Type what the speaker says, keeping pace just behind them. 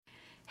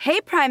Hey,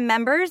 Prime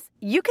members,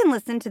 you can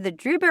listen to the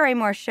Drew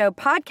Barrymore Show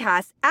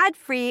podcast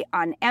ad-free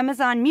on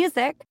Amazon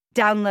Music.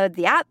 Download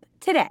the app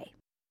today.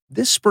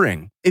 This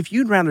spring, if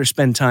you'd rather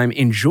spend time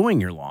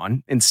enjoying your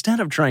lawn instead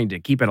of trying to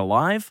keep it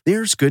alive,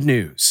 there's good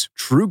news.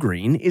 True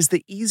Green is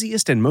the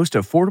easiest and most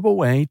affordable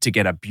way to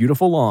get a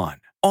beautiful lawn.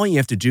 All you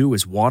have to do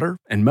is water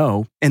and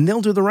mow, and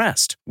they'll do the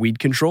rest. Weed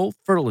control,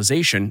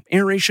 fertilization,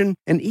 aeration,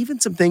 and even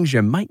some things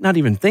you might not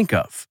even think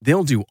of.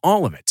 They'll do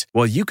all of it,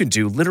 while you can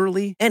do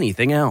literally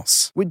anything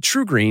else. With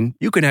True Green,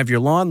 you can have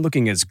your lawn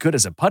looking as good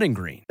as a putting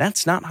green.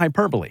 That's not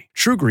hyperbole.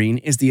 True Green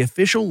is the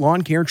official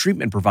lawn care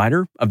treatment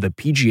provider of the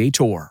PGA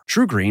Tour.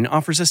 True Green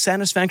offers a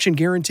satisfaction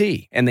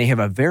guarantee, and they have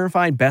a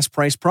verified best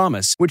price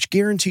promise, which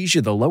guarantees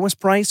you the lowest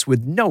price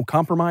with no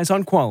compromise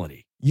on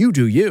quality. You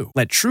do you.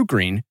 Let True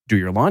Green do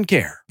your lawn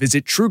care.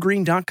 Visit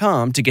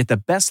TrueGreen.com to get the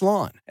best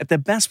lawn at the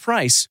best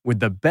price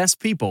with the best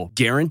people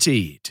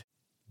guaranteed.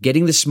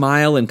 Getting the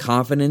smile and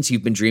confidence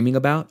you've been dreaming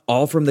about,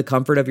 all from the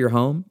comfort of your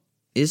home,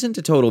 isn't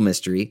a total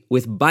mystery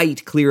with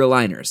Bite Clear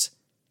Aligners.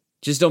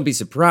 Just don't be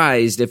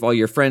surprised if all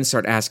your friends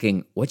start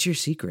asking, "What's your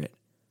secret?"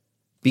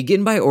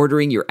 Begin by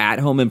ordering your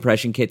at-home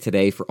impression kit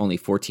today for only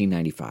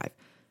 $14.95.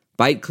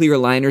 Bite Clear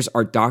Aligners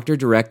are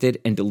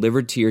doctor-directed and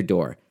delivered to your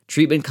door.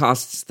 Treatment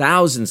costs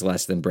thousands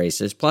less than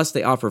braces, plus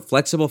they offer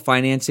flexible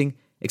financing,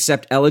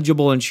 accept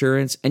eligible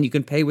insurance, and you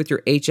can pay with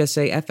your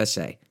HSA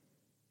FSA.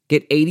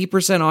 Get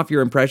 80% off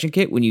your impression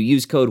kit when you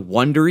use code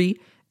WONDERY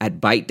at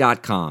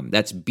Byte.com.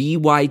 That's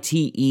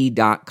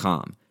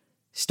BYTE.com.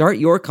 Start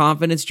your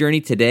confidence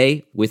journey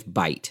today with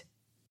Byte.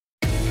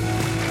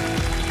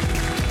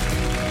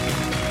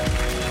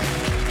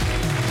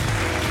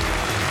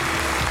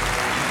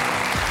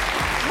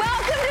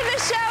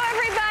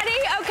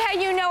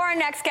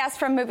 Guests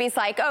from movies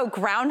like,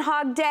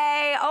 Groundhog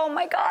Day. Oh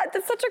my God,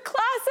 that's such a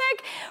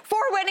classic.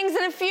 Four Weddings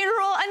and a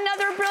Funeral,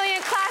 another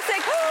brilliant classic.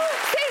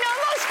 St.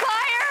 Elmo's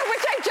Fire,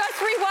 which I just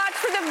rewatched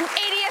for the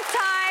 80th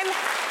time.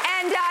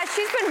 And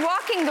she's been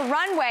walking the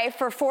runway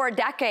for 4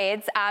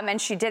 decades, and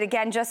she did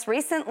again just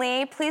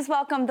recently. Please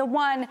welcome the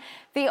one,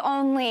 the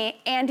only,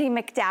 Andie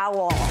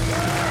MacDowell.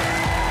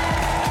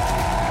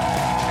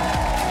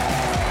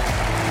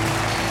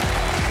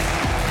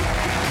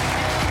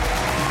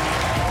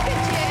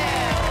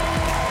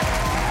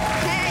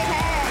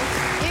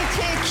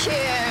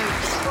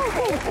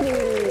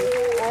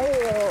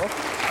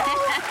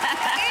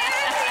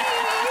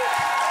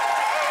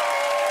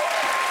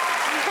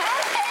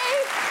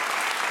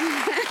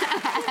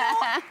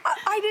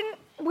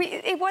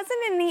 It wasn't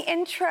in the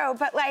intro,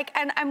 but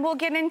and we'll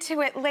get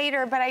into it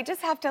later, but I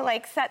just have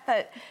to set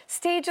the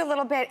stage a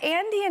little bit.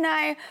 Andie and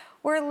I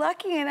were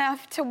lucky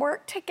enough to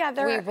work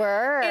together. We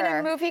were. In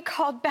a movie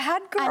called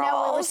Bad Girls. I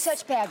know, it was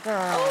such bad girls.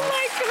 Oh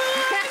my God.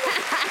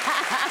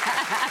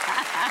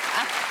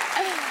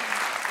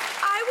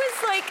 I was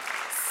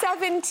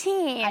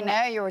 17. I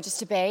know, you were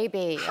just a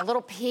baby, a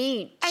little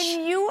peach.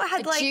 And you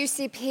had a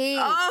juicy peach.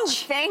 Oh,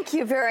 thank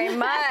you very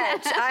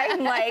much.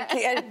 I'm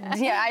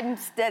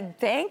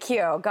thank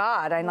you.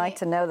 God, I'd like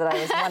to know that I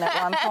was one at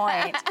one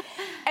point.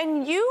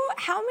 And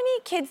how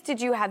many kids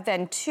did you have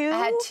then? 2? I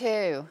had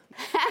 2.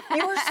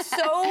 You were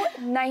so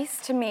nice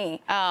to me.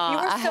 Oh, you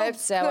were I hope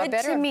so. Good I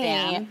better to me.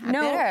 have been. I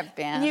better have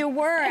been. You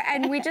were,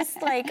 and we just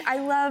I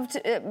loved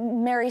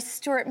Mary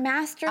Stuart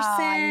Masterson.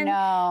 Oh, I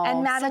know.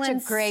 And Madeline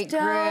Such a great Stowe.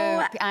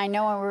 group. I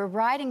know, and we were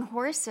riding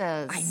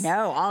horses. I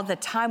know, all the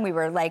time. We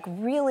were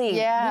really,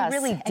 yes. we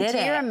really did it. Do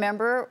you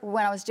remember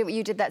when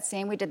you did that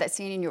scene? We did that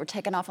scene, and you were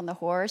taking off on the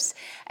horse,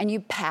 and you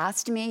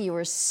passed me. You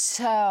were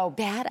so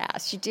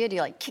badass. You did.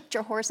 You kicked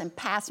your horse and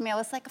passed me. I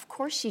was like, of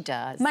course she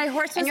does. My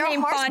horse was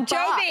named Bon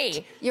Jovi.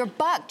 Your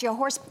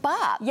horse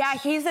bucked. Yeah,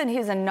 he's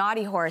a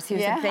naughty horse.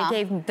 They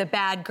gave the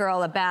bad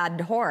girl a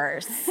bad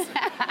horse.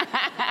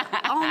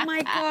 Oh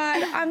my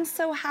God, I'm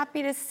so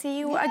happy to see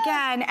you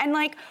again. And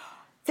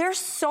there's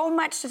so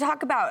much to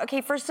talk about. Okay,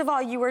 first of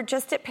all, you were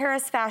just at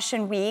Paris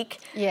Fashion Week,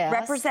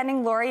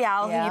 representing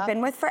L'Oreal, who you've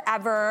been with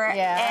forever.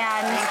 Yeah,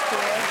 and thank you.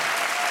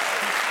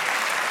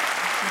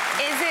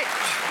 Is it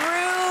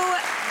true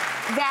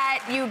that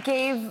you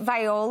gave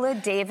Viola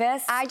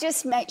Davis?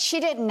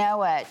 She didn't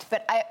know it,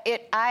 but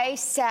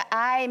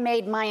I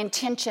made my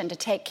intention to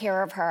take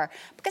care of her,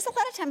 because a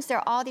lot of times there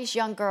are all these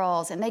young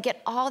girls and they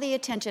get all the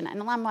attention,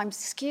 and I'm like,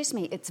 excuse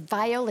me, it's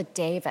Viola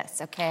Davis,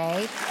 okay?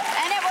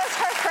 And it was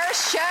her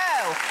first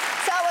show.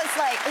 So I was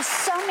like, there's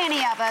so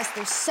many of us,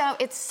 it's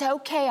so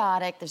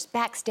chaotic, there's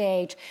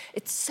backstage,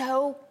 it's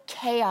so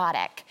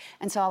chaotic.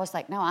 And so I was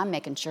like, no, I'm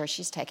making sure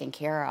she's taken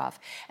care of.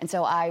 And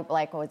so I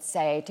would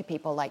say to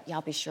people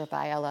y'all be sure,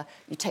 Viola,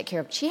 you take care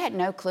of. She had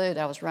no clue that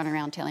I was running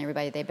around telling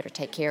everybody they better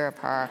take care of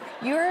her.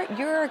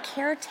 You're a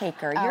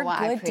caretaker. You're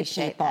good to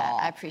people.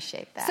 I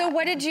appreciate that. So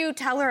what did you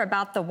tell her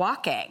about the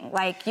walking?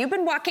 You've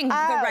been walking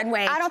the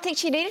runway. I don't think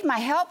she needed my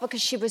help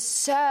because she was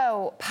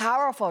so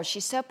powerful.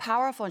 She's so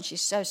powerful and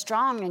she's so strong.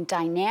 strong and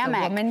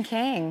dynamic. The woman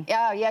king.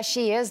 Oh, yeah,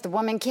 she is the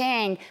woman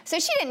king. So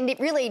she didn't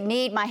really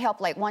need my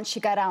help, like, once she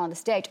got out on the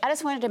stage. I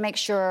just wanted to make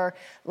sure,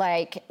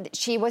 like,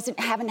 she wasn't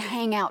having to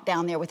hang out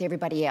down there with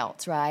everybody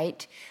else,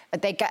 right?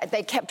 They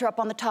kept her up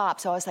on the top,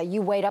 so I was like,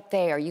 you wait up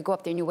there, you go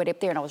up there and you wait up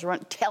there. And I was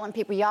telling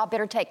people, y'all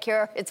better take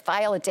care of it's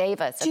Viola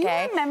Davis, okay? Do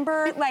you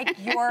remember, like,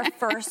 your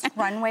first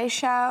runway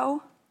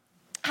show?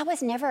 I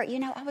was never,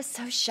 I was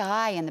so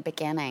shy in the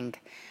beginning.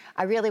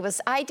 I really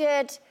was.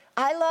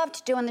 I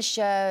loved doing the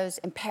shows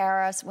in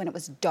Paris when it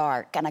was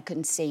dark and I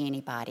couldn't see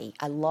anybody.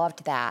 I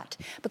loved that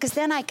because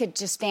then I could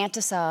just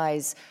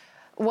fantasize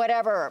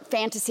whatever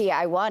fantasy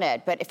I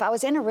wanted. But if I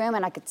was in a room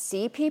and I could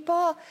see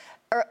people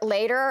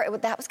later,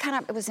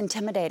 it was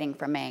intimidating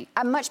for me.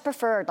 I much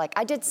preferred, like,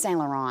 I did Saint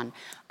Laurent.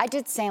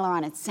 And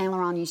Saint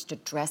Laurent used to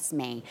dress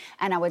me,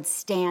 and I would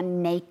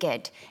stand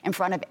naked in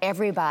front of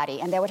everybody,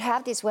 and they would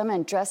have these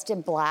women dressed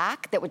in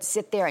black that would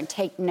sit there and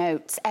take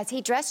notes as he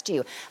dressed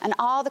you, and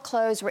all the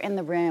clothes were in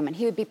the room, and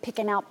he would be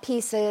picking out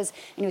pieces,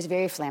 and he was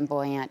very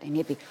flamboyant, and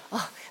he'd be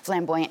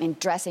flamboyant and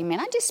dressing me,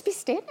 and I'd just be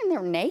standing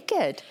there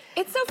naked.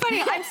 It's so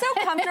funny. I'm so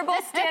comfortable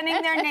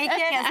standing there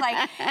naked as,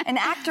 like, an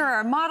actor or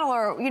a model,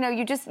 or,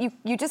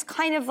 you just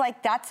kind of,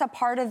 like, that's a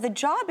part of the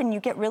job, and you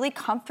get really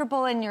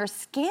comfortable in your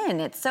skin.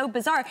 It's so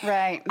bizarre.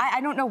 Right.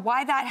 I don't know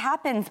why that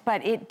happens,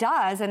 but it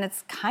does, and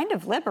it's kind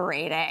of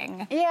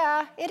liberating.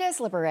 Yeah, it is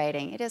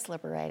liberating. It is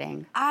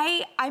liberating.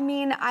 I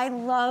mean, I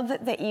love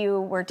that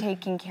you were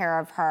taking care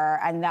of her,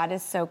 and that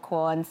is so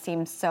cool and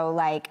seems so,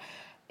 like,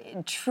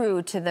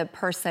 true to the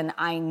person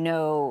I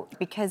know,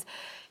 because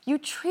you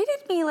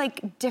treated me,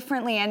 like,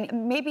 differently,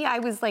 and maybe I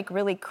was, like,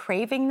 really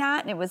craving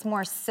that, and it was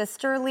more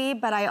sisterly,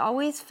 but I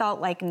always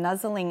felt like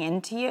nuzzling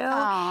into you.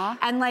 Aww.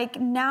 And,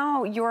 like,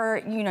 now you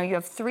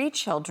have 3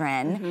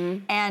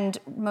 children, and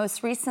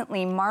most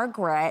recently,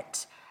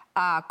 Margaret,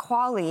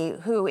 Qualley,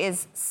 who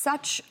is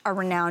such a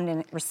renowned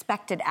and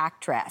respected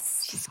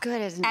actress. She's good,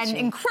 isn't she? And an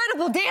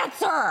incredible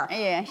dancer.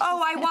 Yeah.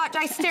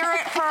 I stare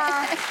at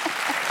her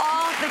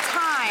all the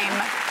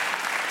time.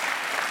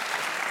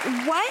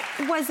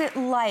 What was it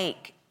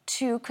like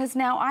because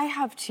now I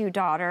have 2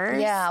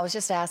 daughters. Yeah, I was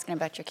just asking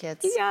about your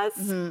kids. Yes.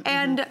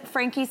 And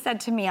Frankie said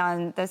to me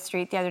on the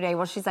street the other day,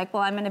 she's like,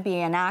 well, I'm going to be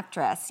an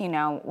actress,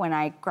 when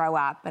I grow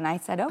up. And I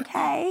said,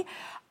 okay,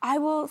 I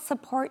will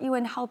support you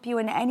and help you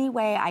in any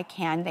way I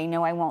can. They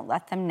know I won't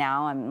let them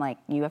now. I'm like,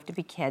 you have to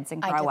be kids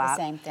and grow up. I did the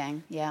same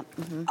thing, yeah.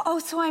 Oh,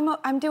 so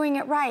I'm doing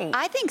it right.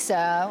 I think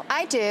so.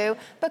 I do.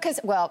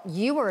 Because,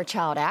 you were a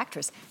child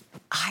actress.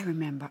 I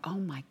remember, oh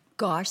my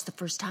gosh, the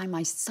first time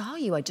I saw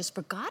you, I just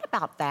forgot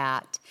about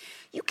that.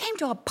 You came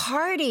to a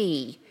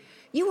party.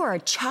 You were a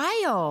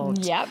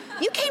child. Yep.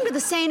 You came to the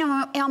St.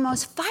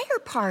 Elmo's fire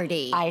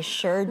party. I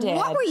sure did.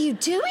 What were you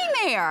doing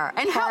there?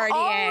 And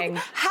partying.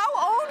 How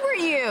old were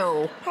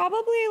you?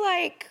 Probably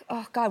like,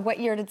 oh God, what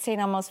year did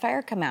St. Elmo's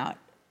fire come out?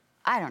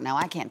 I don't know.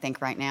 I can't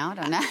think right now. I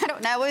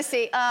don't know. We'll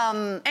see.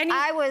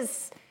 I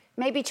was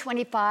maybe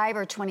 25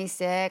 or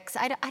 26.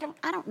 I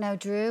don't know,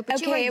 Drew.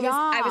 But you were young.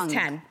 I was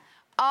 10.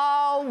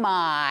 Oh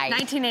my.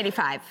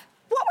 1985.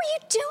 What were you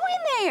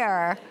doing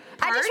there?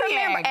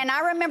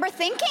 I remember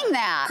thinking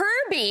that.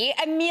 Herbie,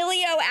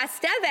 Emilio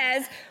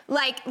Estevez,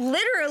 like,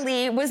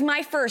 literally was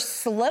my first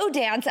slow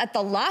dance at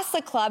the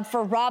Lhasa Club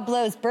for Rob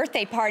Lowe's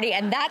birthday party,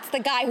 and that's the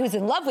guy who's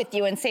in love with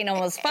you in St.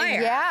 Elmo's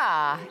Fire.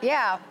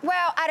 Yeah.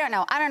 Well, I don't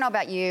know. I don't know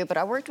about you, but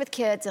I worked with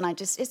kids, and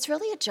it's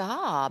really a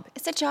job.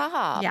 It's a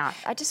job. Yeah.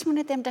 I just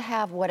wanted them to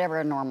have whatever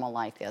a normal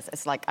life is.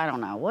 It's like, I don't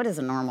know, what is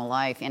a normal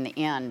life in the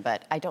end,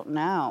 but I don't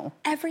know.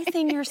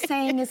 Everything you're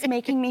saying is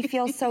making me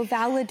feel so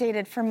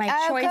validated for my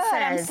choices.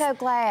 Good. I'm so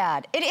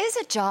glad. It is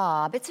a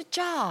job. It's a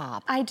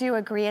job. I do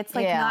agree. It's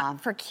like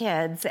not for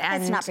kids.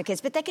 And it's not for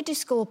kids, but they could do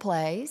school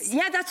plays.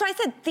 Yeah, that's why I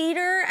said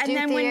theater, and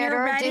then when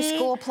you're ready, do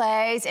school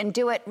plays and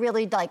do it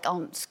really like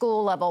on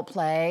school level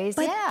plays.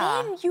 But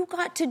then you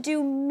got to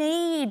do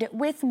Maid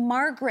with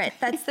Margaret.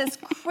 That's this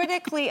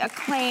critically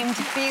acclaimed,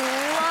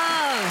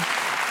 beloved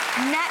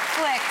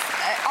Netflix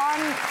on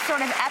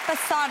sort of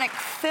episodic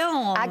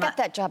film. I got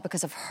that job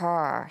because of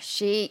her.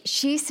 She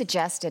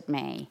suggested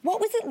me. What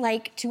was it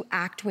like to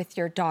act with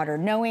your daughter,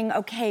 knowing,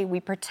 okay, we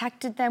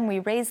protected them, we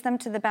raised them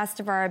to the best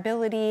of our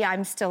ability,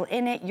 I'm still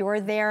in it, you're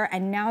there,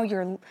 and now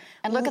you're...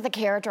 And look at the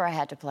character I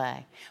had to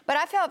play. But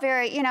I felt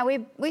very,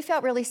 we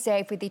felt really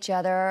safe with each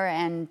other,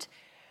 and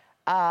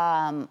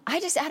I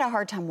just had a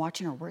hard time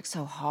watching her work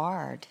so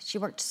hard. She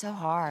worked so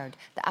hard.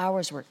 The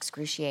hours were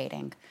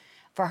excruciating.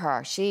 For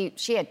her, she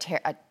had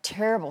a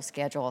terrible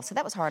schedule, so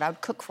that was hard. I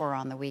would cook for her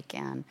on the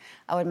weekend.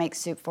 I would make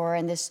soup for her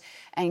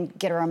and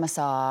get her a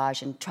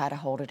massage and try to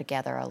hold her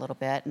together a little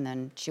bit, and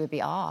then she would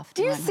be off.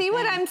 Do you see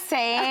what I'm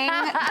saying?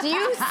 Do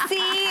you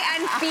see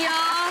and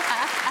feel?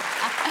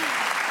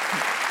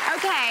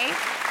 Okay.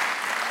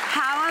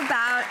 How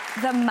about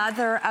the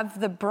mother of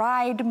the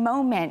bride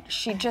moment?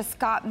 She just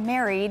got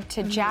married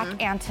to Jack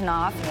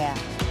Antonoff. Yeah.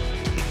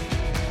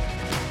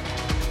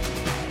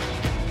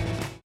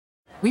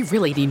 We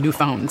really need new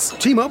phones.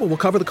 T-Mobile will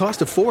cover the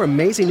cost of 4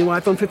 amazing new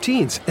iPhone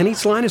 15s, and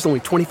each line is only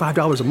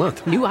 $25 a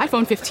month. New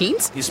iPhone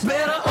 15s? It's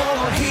better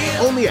over here.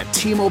 Only at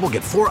T-Mobile,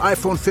 get 4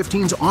 iPhone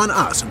 15s on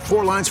us and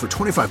 4 lines for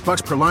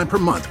 $25 per line per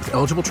month with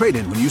eligible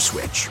trade-in when you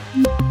switch.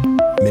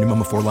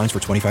 Minimum of 4 lines for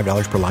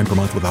 $25 per line per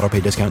month with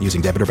autopay discount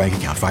using debit or bank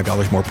account.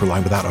 $5 more per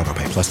line without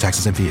autopay, plus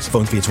taxes and fees.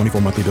 Phone fee at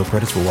 24 monthly bill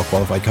credits for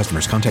well-qualified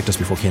customers. Contact us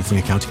before canceling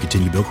account to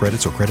continue bill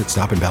credits or credit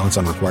stop and balance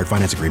on required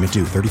finance agreement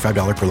due.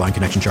 $35 per line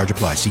connection charge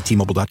applies. See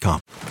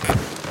T-Mobile.com.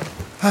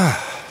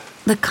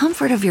 The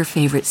comfort of your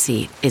favorite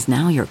seat is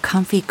now your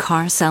comfy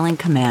car-selling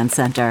command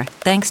center,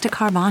 thanks to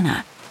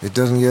Carvana. It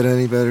doesn't get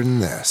any better than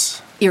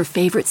this. Your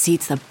favorite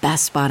seat's the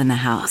best spot in the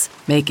house.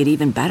 Make it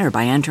even better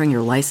by entering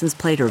your license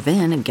plate or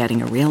VIN and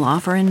getting a real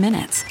offer in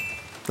minutes.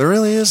 There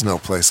really is no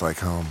place like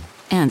home.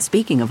 And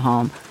speaking of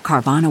home,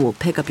 Carvana will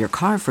pick up your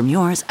car from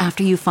yours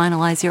after you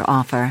finalize your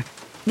offer.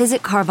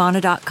 Visit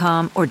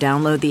Carvana.com or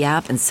download the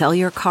app and sell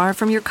your car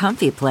from your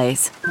comfy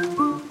place.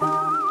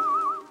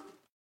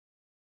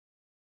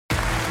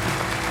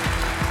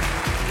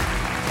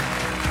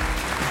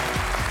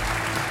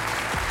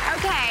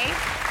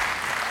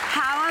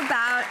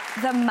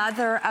 The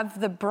mother of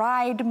the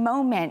bride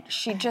moment.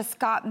 She just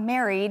got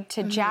married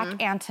to Jack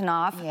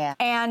Antonoff. Yeah.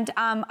 And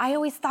I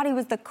always thought he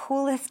was the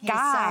coolest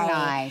guy. He's so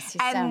nice.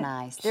 He's so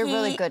nice. They're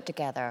really good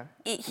together.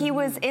 He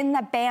was in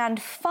the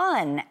band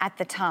Fun at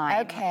the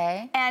time.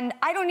 Okay. And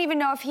I don't even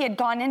know if he had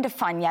gone into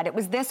Fun yet. It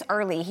was this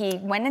early. He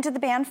went into the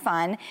band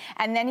Fun,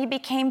 and then he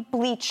became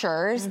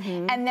Bleachers,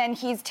 and then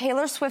he's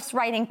Taylor Swift's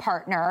writing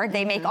partner.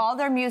 They make all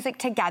their music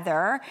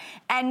together,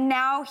 and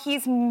now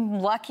he's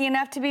lucky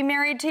enough to be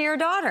married to your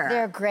daughter.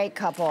 They're a great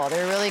couple.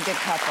 They're a really good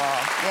couple.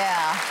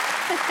 Yeah.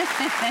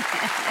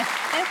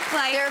 It's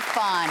like, they're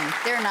fun.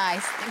 They're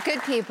nice. They're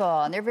good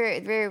people. And they're very,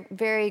 very,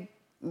 very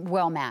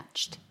well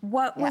matched.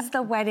 What was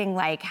the wedding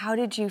like? How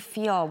did you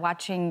feel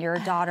watching your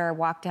daughter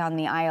walk down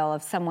the aisle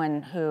of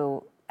someone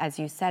who, as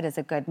you said, is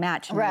a good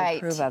match and you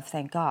approve of,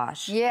 thank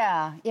gosh?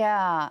 Yeah,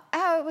 yeah.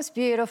 Oh, it was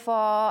beautiful.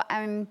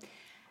 I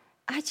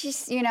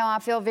just, I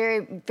feel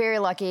very, very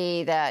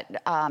lucky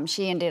that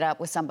she ended up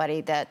with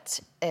somebody that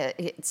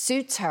it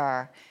suits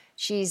her.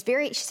 She's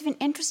an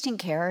interesting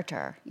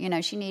character.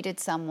 She needed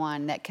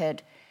someone that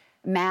could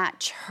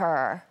match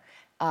her.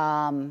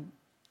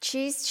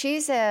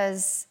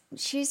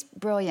 She's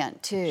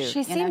brilliant too.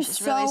 She seems she's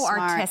so really smart.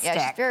 artistic.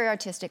 Yeah, she's very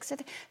artistic. So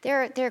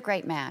they're a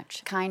great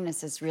match.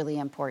 Kindness is really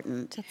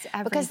important. It's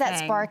everything. Because that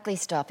sparkly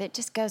stuff, it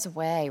just goes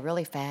away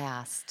really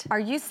fast. Are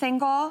you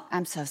single?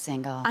 I'm so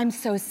single. I'm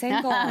so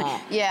single.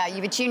 Yeah,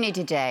 but you need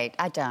to date.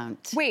 I don't.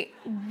 Wait,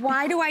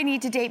 why do I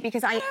need to date?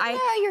 Because I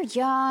you're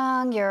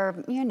young.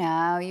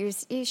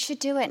 You should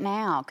do it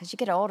now because you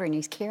get older and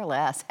you care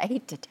less. I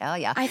hate to tell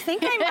you. I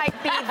think I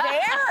might be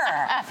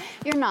there.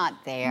 You're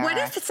not there. What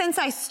if since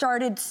I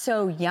started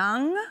so young?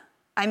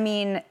 I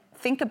mean,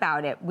 think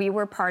about it. We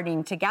were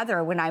partying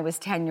together when I was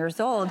 10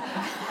 years old.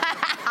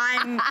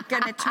 I'm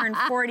gonna turn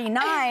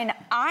 49.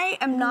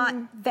 I'm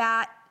not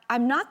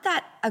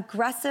that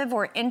aggressive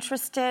or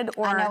interested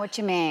or... I know what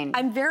you mean.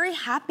 I'm very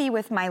happy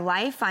with my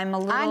life. I know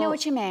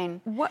what you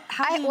mean.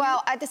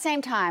 Well, at the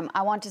same time,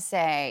 I want to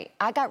say,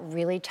 I got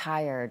really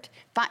tired.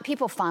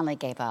 People finally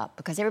gave up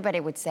because everybody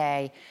would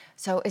say,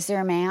 so is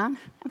there a man?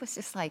 I was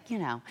just like,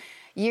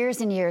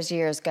 years and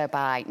years go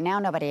by. Now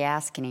nobody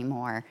asks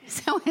anymore.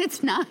 So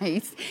it's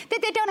nice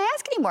that they don't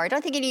ask anymore. I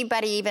don't think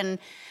anybody even...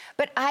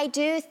 But I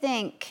do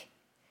think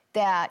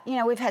that,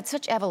 we've had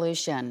such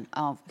evolution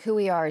of who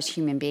we are as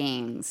human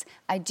beings.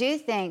 I do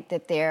think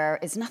that there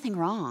is nothing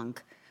wrong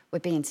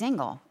with being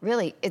single.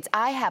 Really,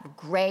 I have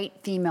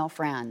great female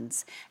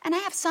friends. And I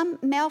have some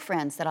male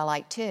friends that I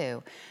like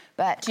too.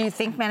 But do you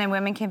think men and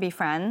women can be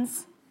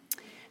friends?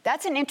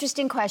 That's an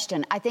interesting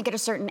question. I think at a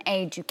certain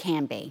age you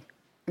can be.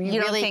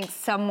 You don't think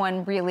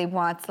someone really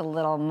wants a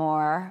little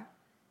more?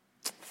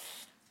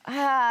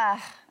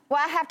 Well,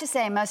 I have to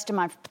say most of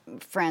my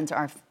friends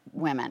are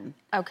women.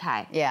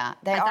 Okay. Yeah,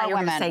 they I are thought you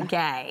were women. Gonna say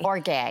gay. Or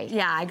gay.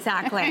 Yeah,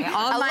 exactly.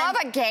 I love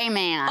a gay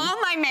man. All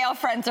my male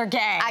friends are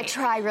gay. I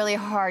try really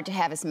hard to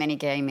have as many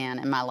gay men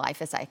in my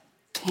life as I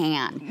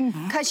can.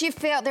 Because you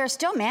feel they're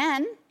still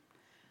men,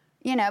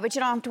 but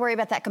you don't have to worry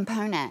about that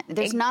component.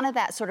 There's none of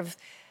that sort of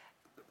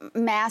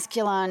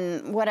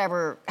masculine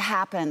whatever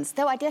happens.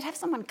 Though I did have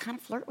someone kind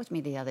of flirt with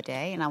me the other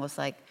day, and I was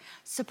like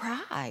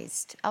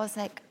surprised. I was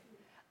like,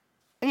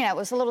 it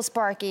was a little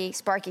sparky.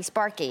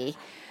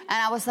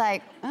 And I was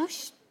like, oh,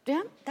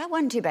 yeah, that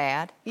wasn't too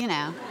bad,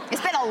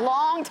 It's been a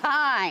long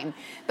time.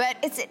 But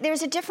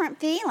there's a different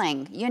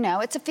feeling,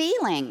 It's a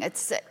feeling.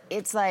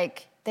 It's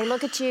like they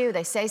look at you,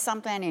 they say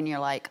something, and you're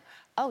like,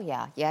 oh,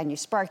 yeah, and you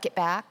spark it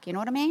back. You know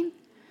what I mean?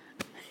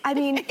 I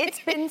mean, it's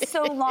been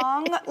so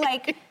long.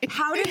 Like,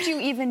 how did you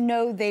even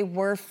know they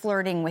were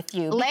flirting with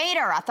you?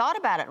 Later, I thought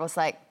about it. I was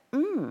like,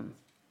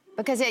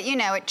 Because it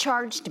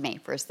charged me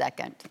for a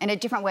second in a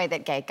different way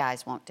that gay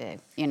guys won't do,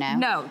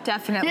 No,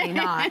 definitely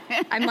not.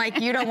 I'm like,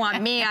 you don't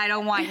want me, I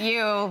don't want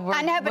you.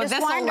 I know, but it's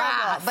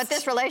wonderful. But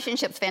this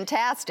relationship's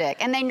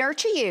fantastic. And they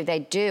nurture you. They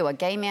do. A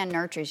gay man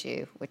nurtures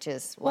you, which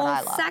is what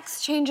I love. Well,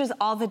 sex changes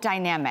all the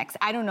dynamics.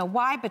 I don't know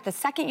why, but the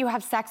second you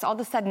have sex, all of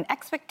a sudden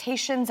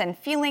expectations and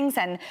feelings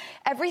and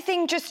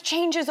everything just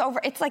changes over.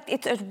 It's like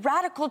it's a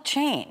radical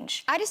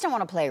change. I just don't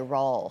want to play a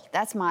role.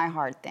 That's my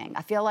hard thing.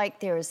 I feel like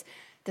there's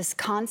this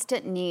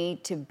constant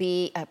need to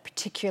be a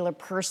particular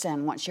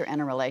person once you're in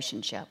a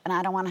relationship. And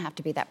I don't want to have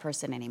to be that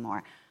person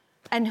anymore.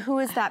 And who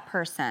is that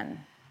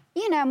person?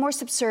 More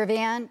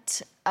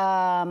subservient,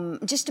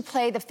 just to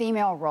play the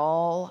female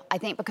role. I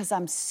think because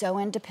I'm so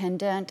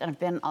independent and I've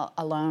been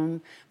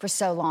alone for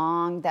so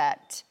long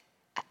that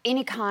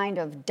any kind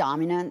of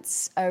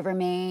dominance over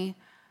me,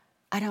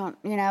 I don't,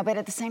 but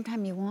at the same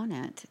time you want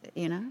it,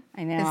 I know.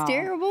 It's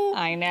terrible.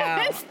 I know.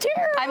 It's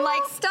terrible. I'm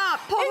like,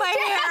 stop, pull my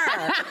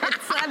hair.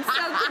 I'm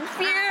so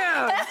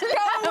confused.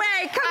 Go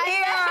away, come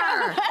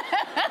here.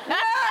 No.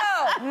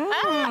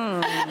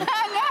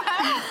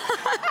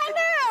 I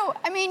know.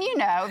 I mean,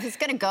 if it's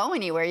going to go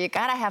anywhere, you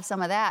got to have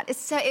some of that.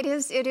 It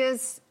is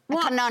a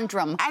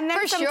conundrum. And then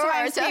for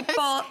sometimes sure.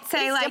 people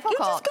say, like, difficult.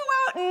 you just go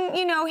out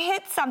and,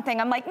 hit something.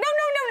 I'm like, no.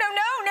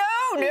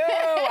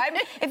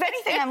 If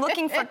anything, I'm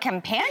looking for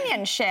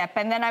companionship.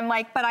 And then I'm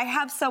like, but I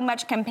have so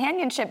much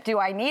companionship. Do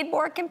I need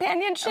more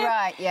companionship?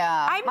 Right,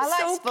 yeah. I'm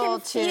so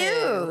confused.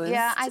 Too.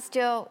 Yeah, I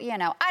still,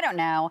 I don't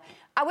know.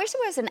 I wish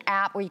there was an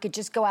app where you could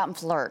just go out and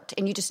flirt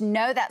and you just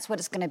know that's what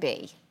it's going to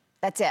be.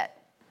 That's it.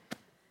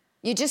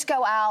 You just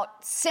go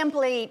out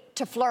simply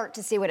to flirt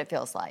to see what it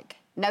feels like.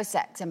 No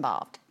sex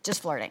involved,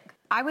 just flirting.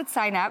 I would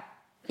sign up.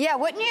 Yeah,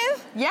 wouldn't you?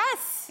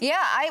 Yes. Yeah,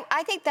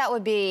 I think that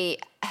would be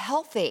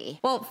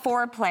healthy. Well,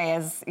 foreplay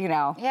is,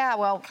 Yeah,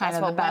 well, kind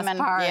that's of the best women,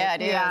 part. Yeah,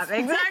 it is. Yeah,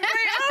 exactly.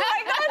 Oh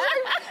my gosh.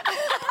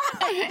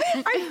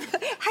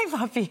 I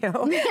love you.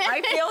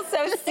 I feel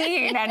so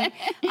seen and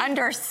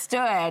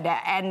understood.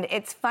 And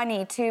it's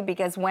funny, too,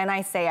 because when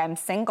I say I'm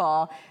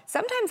single,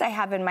 sometimes I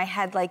have in my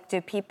head, like, do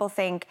people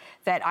think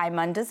that I'm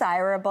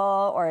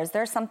undesirable, or is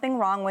there something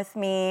wrong with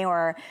me,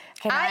 or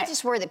can I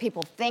just worry that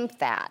people think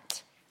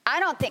that. I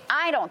don't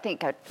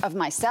think of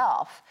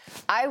myself.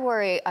 I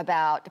worry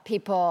about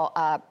people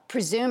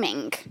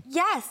presuming.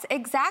 Yes,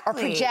 exactly. Or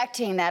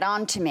projecting that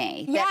onto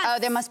me. Yes.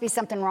 That, there must be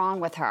something wrong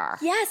with her.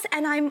 Yes,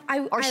 and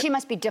Or she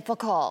must be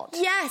difficult.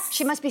 Yes.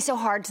 She must be so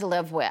hard to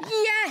live with.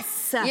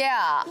 Yes.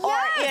 Yeah.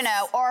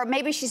 Yes. Or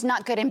maybe she's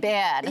not good in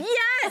bed.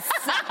 Yes.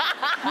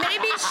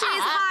 Maybe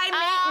she's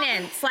high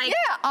maintenance. Like,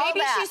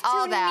 maybe she's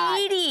too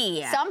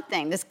needy.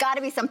 Something. There's got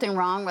to be something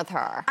wrong with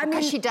her.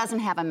 Because she doesn't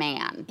have a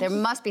man. There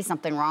must be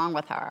something wrong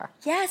with her.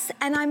 Yes,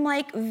 and I'm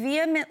like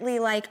vehemently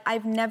like,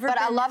 I've never But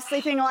I love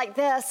sleeping like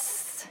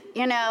this.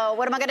 What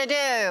am I going to do?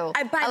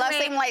 I love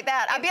sleeping like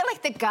that. I'd be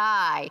like the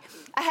guy.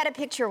 I had a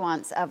picture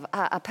once of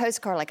a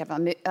postcard, like it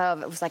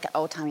was like an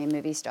old-timey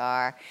movie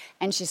star,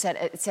 and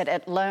it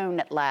said, "Alone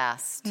at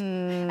last."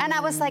 And I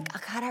was like, oh,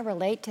 God, I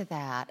relate to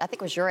that. I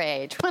think it was your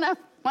age. When I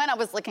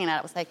was looking at it,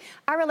 I was like,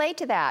 I relate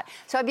to that.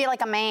 So I'd be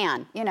like a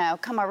man,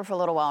 come over for a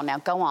little while now.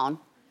 Go on.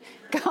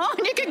 Go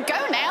on, you can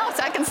go now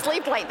so I can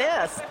sleep like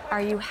this.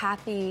 Are you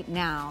happy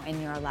now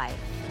in your life?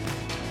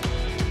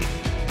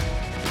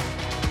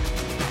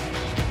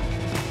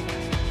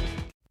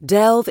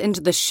 Delve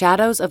into the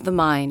shadows of the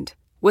mind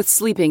with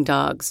Sleeping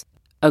Dogs,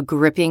 a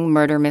gripping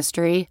murder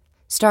mystery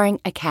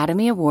starring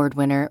Academy Award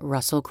winner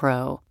Russell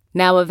Crowe.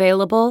 Now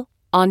available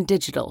on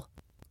digital.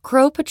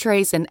 Crowe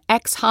portrays an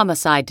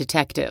ex-homicide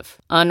detective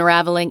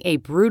unraveling a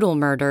brutal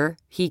murder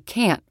he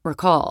can't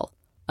recall.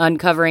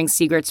 Uncovering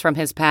secrets from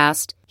his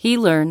past, he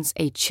learns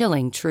a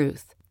chilling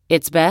truth.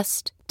 It's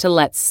best to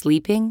let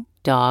sleeping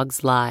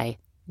dogs lie.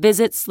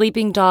 Visit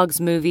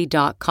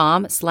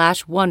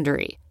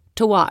sleepingdogsmovie.com/Wondery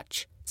to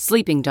watch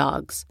Sleeping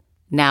Dogs,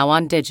 now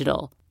on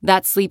digital.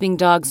 That's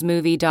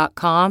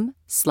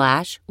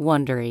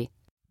sleepingdogsmovie.com/Wondery.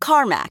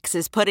 CarMax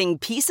is putting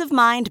peace of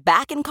mind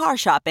back in car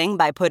shopping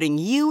by putting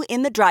you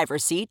in the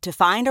driver's seat to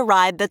find a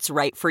ride that's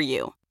right for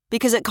you.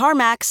 Because at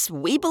CarMax,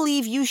 we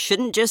believe you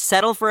shouldn't just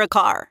settle for a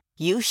car.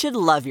 You should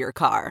love your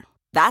car.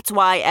 That's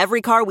why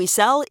every car we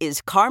sell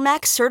is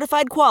CarMax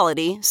certified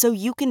quality, so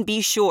you can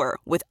be sure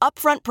with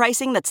upfront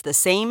pricing that's the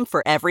same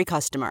for every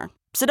customer.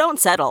 So don't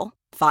settle.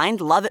 Find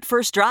love at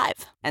first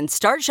drive and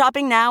start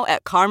shopping now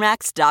at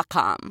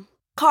CarMax.com.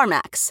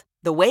 CarMax,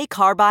 the way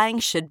car buying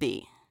should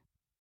be.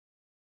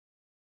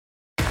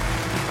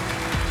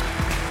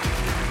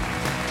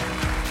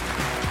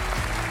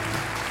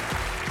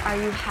 Are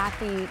you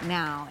happy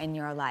now in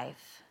your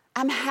life?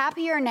 I'm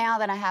happier now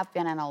than I have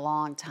been in a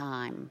long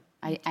time.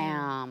 I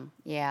am,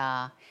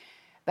 yeah.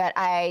 But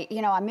I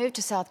moved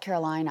to South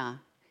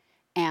Carolina,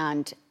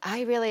 and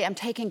I'm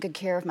taking good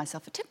care of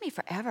myself. It took me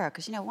forever,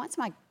 because, once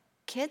my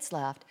kids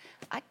left,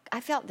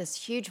 I felt this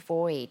huge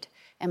void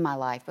in my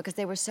life, because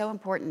they were so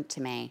important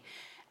to me.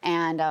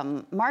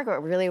 And Margaret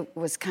really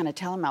was kind of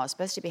telling me I was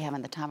supposed to be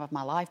having the time of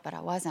my life, but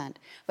I wasn't.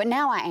 But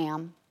now I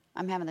am.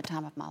 I'm having the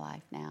time of my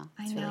life now.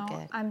 It's really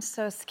good. I'm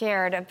so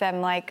scared of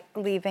them like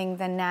leaving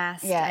the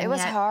nest. Yeah, it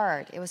was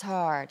hard. It was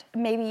hard.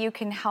 Maybe you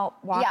can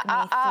help walk me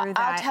through that.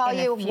 I'll tell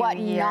you what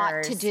years.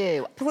 not to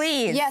do.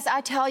 Please. Yes, I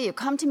tell you.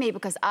 Come to me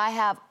because I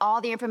have all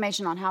the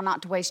information on how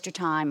not to waste your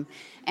time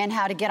and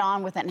how to get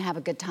on with it and have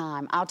a good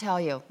time. I'll tell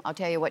you. I'll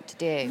tell you what to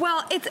do.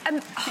 Well, it's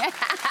okay.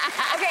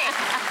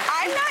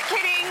 I'm not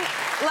kidding.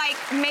 Like,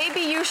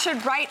 maybe you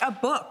should write a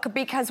book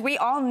because we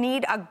all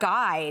need a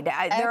guide.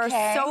 There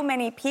are so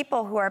many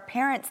people who are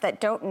parents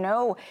that don't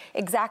know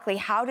exactly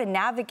how to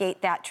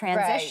navigate that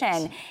transition.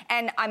 Right.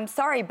 And I'm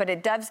sorry, but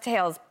it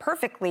dovetails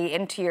perfectly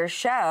into your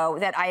show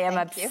that I am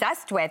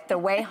obsessed with, The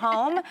Way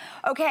Home.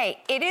 Okay,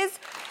 it is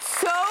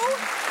so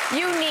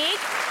unique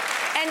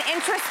and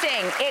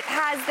interesting. It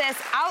has this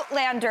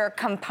Outlander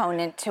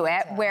component to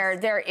it where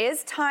there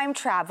is time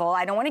travel.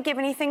 I don't want to give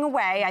anything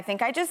away. I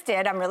think I just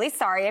did. I'm really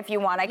sorry. If you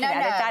want, I can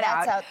edit that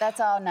out.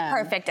 That's all known.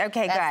 Perfect.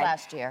 Okay,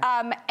 that's good. Last year.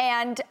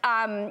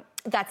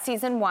 That's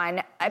season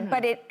 1.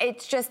 But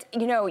it's just,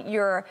 you know,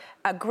 you're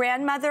a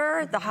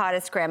grandmother, the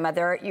hottest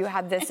grandmother. You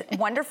have this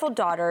wonderful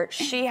daughter.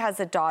 She has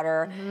a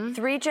daughter.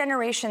 3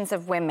 generations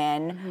of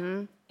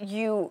women.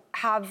 You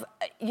have,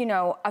 you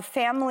know, a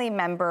family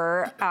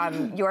member,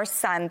 your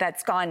son,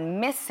 that's gone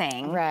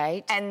missing.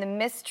 Right. And the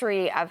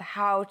mystery of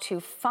how to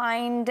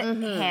find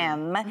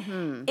him.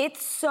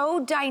 It's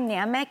so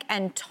dynamic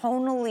and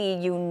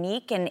tonally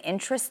unique and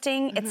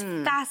interesting. It's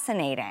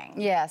fascinating.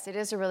 Yes, it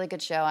is a really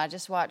good show. I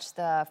just watched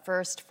the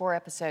first 4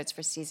 episodes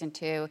for season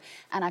 2,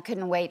 and I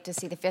couldn't wait to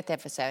see the 5th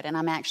episode, and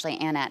I'm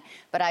actually in it.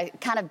 But I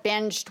kind of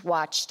binged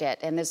watched it,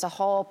 and there's a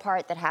whole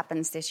part that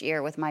happens this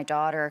year with my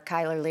daughter,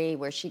 Kyler Lee,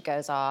 where she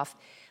goes off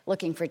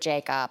looking for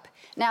Jacob.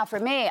 Now, for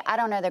me, I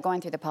don't know they're going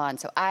through the pond,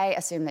 so I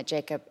assume that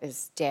Jacob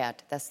is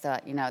dead. That's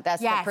the, you know,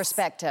 that's the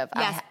perspective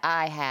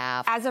I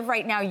have. As of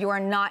right now, you are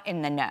not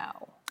in the know.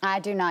 I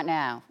do not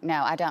know.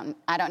 No, I don't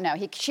know.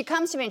 She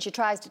comes to me and she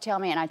tries to tell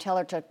me, and I tell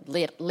her to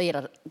leave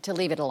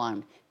it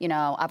alone. You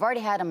know, I've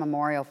already had a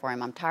memorial for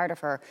him. I'm tired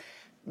of her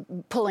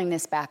pulling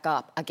this back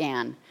up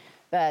again.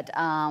 But,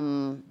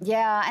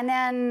 yeah, and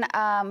then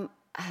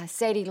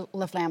Sadie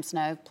LaFlamme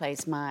Snow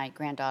plays my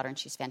granddaughter, and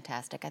she's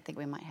fantastic. I think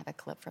we might have a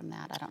clip from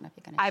that. I don't know if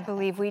you're going to. I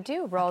believe we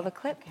do. Roll the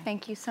clip. Okay.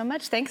 Thank you so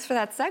much. Thanks for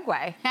that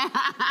segue.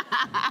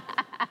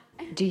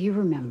 Do you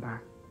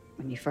remember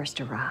when you first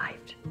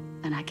arrived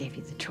and I gave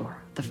you the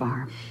tour of the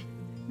farm?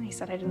 I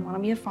said I didn't want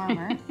to be a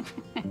farmer.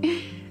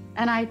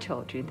 And I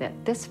told you that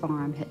this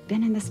farm had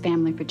been in this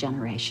family for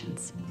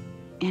generations,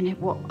 and it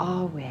will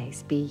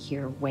always be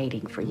here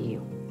waiting for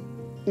you.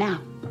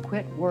 Now,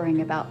 quit worrying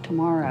about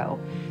tomorrow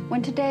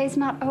when today's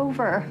not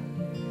over.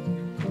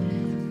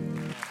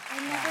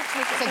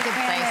 It's a good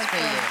place for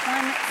you.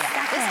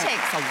 This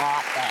takes a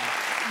lot, though.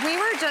 We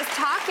were just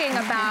talking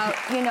about,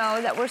 you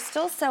know, that we're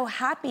still so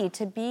happy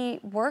to be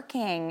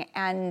working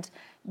and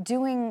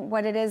doing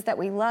what it is that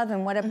we love,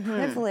 and what a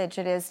privilege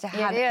it is to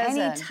have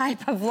any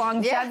type of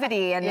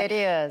longevity and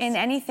in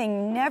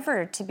anything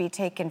never to be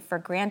taken for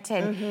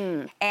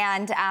granted.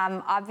 And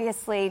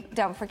obviously,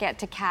 don't forget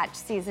to catch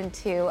season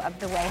 2 of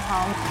The Way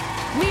Home.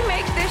 We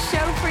make this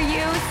show for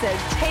you, so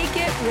take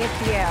it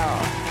with you.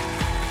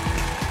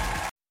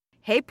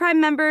 Hey,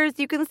 Prime members,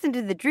 you can listen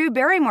to the Drew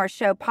Barrymore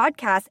Show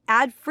podcast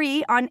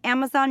ad-free on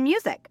Amazon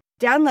Music.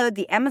 Download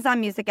the Amazon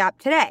Music app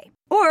today.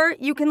 Or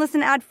you can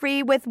listen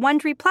ad-free with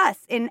Wondery Plus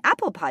in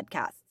Apple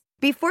Podcasts.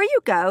 Before you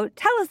go,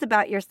 tell us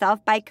about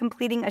yourself by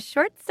completing a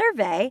short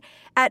survey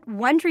at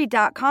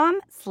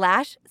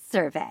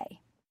Wondery.com/survey.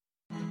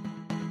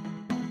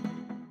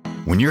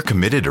 When you're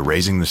committed to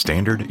raising the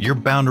standard, you're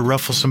bound to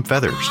ruffle some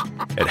feathers.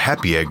 At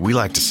Happy Egg, we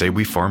like to say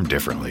we farm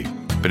differently.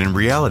 But in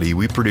reality,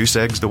 we produce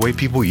eggs the way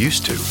people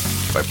used to,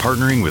 by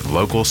partnering with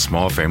local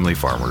small family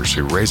farmers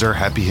who raise our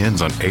happy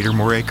hens on 8 or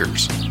more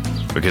acres.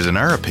 Because in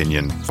our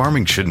opinion,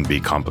 farming shouldn't be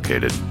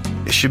complicated.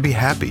 It should be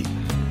happy.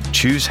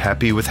 Choose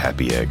happy with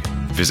Happy Egg.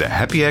 Visit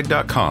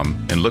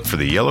happyegg.com and look for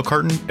the yellow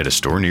carton at a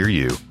store near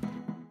you.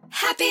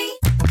 Happy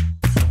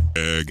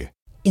Egg.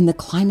 In the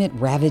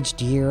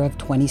climate-ravaged year of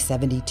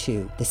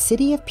 2072, the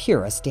city of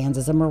Pura stands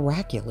as a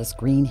miraculous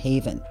green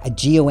haven, a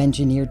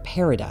geoengineered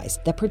paradise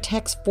that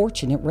protects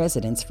fortunate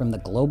residents from the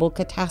global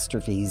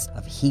catastrophes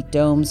of heat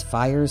domes,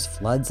 fires,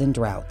 floods, and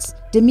droughts.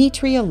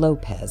 Demetria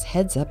Lopez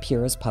heads up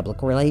Pura's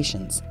public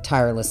relations,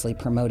 tirelessly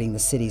promoting the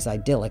city's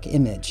idyllic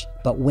image.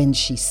 But when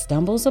she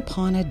stumbles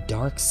upon a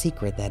dark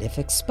secret that, if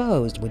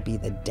exposed, would be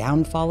the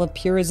downfall of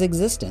Pura's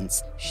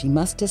existence, she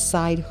must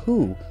decide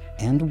who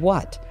and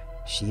what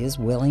she is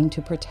willing to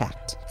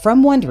protect.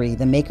 From Wondery,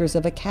 the makers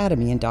of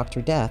Academy and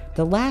Dr. Death,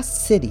 The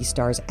Last City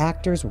stars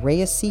actors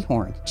Reyes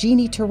Sehorn,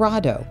 Jeannie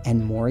Torrado,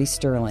 and Maury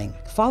Sterling.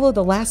 Follow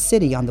The Last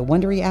City on the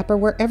Wondery app or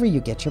wherever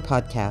you get your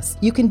podcasts.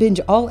 You can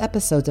binge all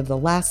episodes of The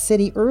Last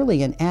City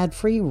early and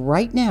ad-free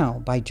right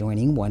now by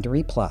joining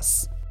Wondery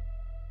Plus.